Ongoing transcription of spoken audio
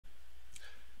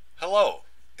Hello,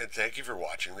 and thank you for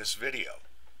watching this video.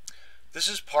 This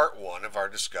is part 1 of our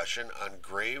discussion on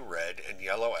gray, red, and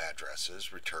yellow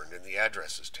addresses returned in the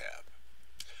Addresses tab.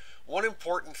 One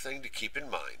important thing to keep in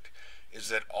mind is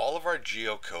that all of our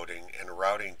geocoding and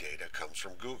routing data comes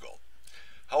from Google.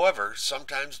 However,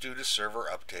 sometimes due to server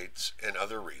updates and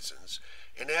other reasons,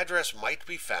 an address might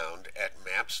be found at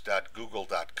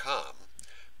maps.google.com,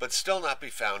 but still not be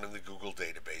found in the Google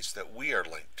database that we are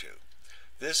linked to.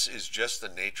 This is just the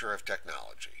nature of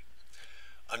technology.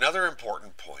 Another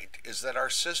important point is that our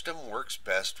system works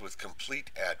best with complete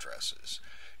addresses,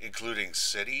 including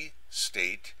city,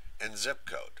 state, and zip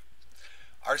code.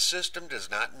 Our system does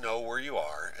not know where you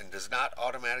are and does not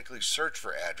automatically search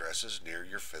for addresses near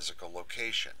your physical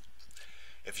location.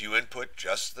 If you input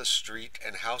just the street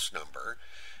and house number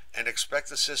and expect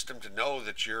the system to know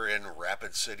that you're in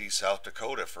Rapid City, South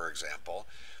Dakota, for example,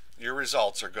 your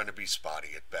results are going to be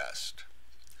spotty at best.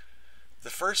 The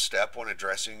first step when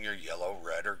addressing your yellow,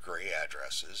 red, or gray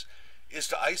addresses is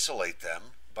to isolate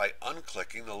them by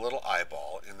unclicking the little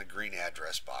eyeball in the green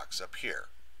address box up here.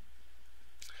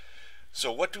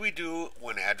 So what do we do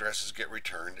when addresses get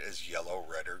returned as yellow,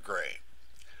 red, or gray?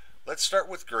 Let's start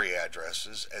with gray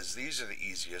addresses, as these are the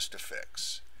easiest to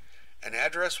fix. An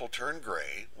address will turn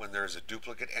gray when there is a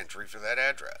duplicate entry for that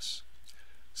address.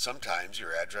 Sometimes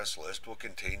your address list will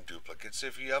contain duplicates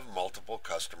if you have multiple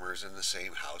customers in the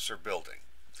same house or building.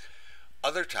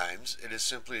 Other times it is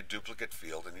simply a duplicate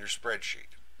field in your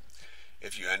spreadsheet.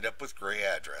 If you end up with gray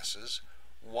addresses,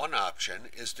 one option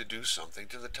is to do something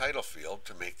to the title field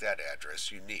to make that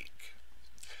address unique.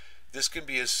 This can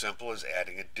be as simple as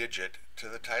adding a digit to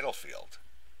the title field.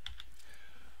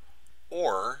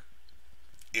 Or,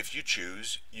 if you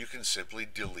choose, you can simply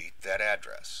delete that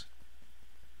address.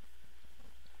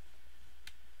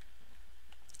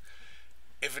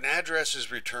 If an address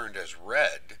is returned as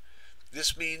red,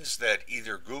 this means that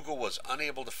either Google was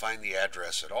unable to find the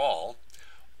address at all,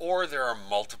 or there are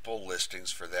multiple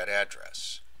listings for that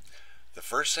address. The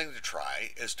first thing to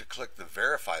try is to click the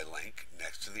Verify link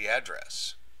next to the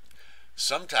address.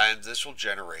 Sometimes this will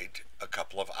generate a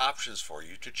couple of options for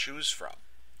you to choose from.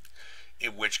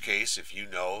 In which case, if you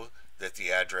know that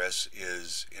the address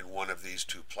is in one of these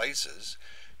two places,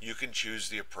 you can choose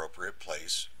the appropriate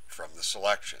place from the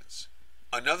selections.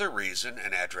 Another reason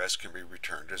an address can be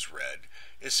returned as red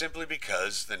is simply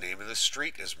because the name of the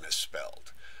street is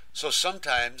misspelled. So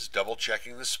sometimes double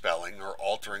checking the spelling or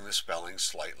altering the spelling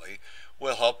slightly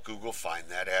will help Google find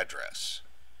that address.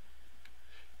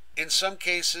 In some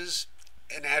cases,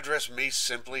 an address may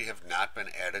simply have not been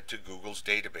added to Google's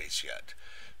database yet.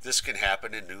 This can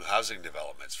happen in new housing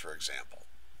developments, for example.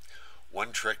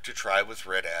 One trick to try with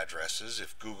red addresses,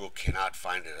 if Google cannot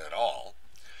find it at all,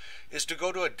 is to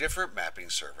go to a different mapping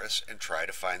service and try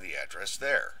to find the address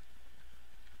there.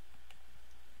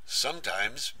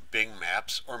 Sometimes Bing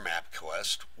Maps or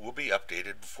MapQuest will be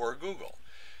updated before Google.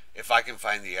 If I can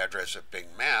find the address at Bing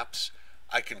Maps,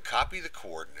 I can copy the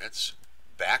coordinates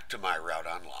back to my route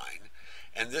online,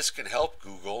 and this can help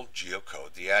Google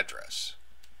geocode the address.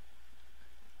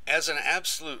 As an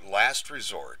absolute last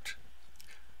resort,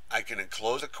 I can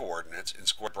enclose the coordinates in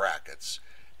square brackets,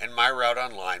 and my route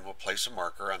online will place a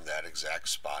marker on that exact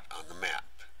spot on the map.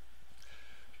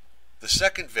 The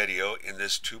second video in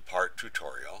this two-part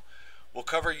tutorial will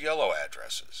cover yellow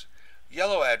addresses.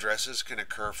 Yellow addresses can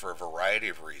occur for a variety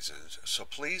of reasons, so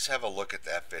please have a look at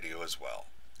that video as well.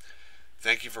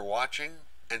 Thank you for watching,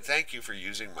 and thank you for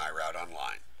using my route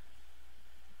online.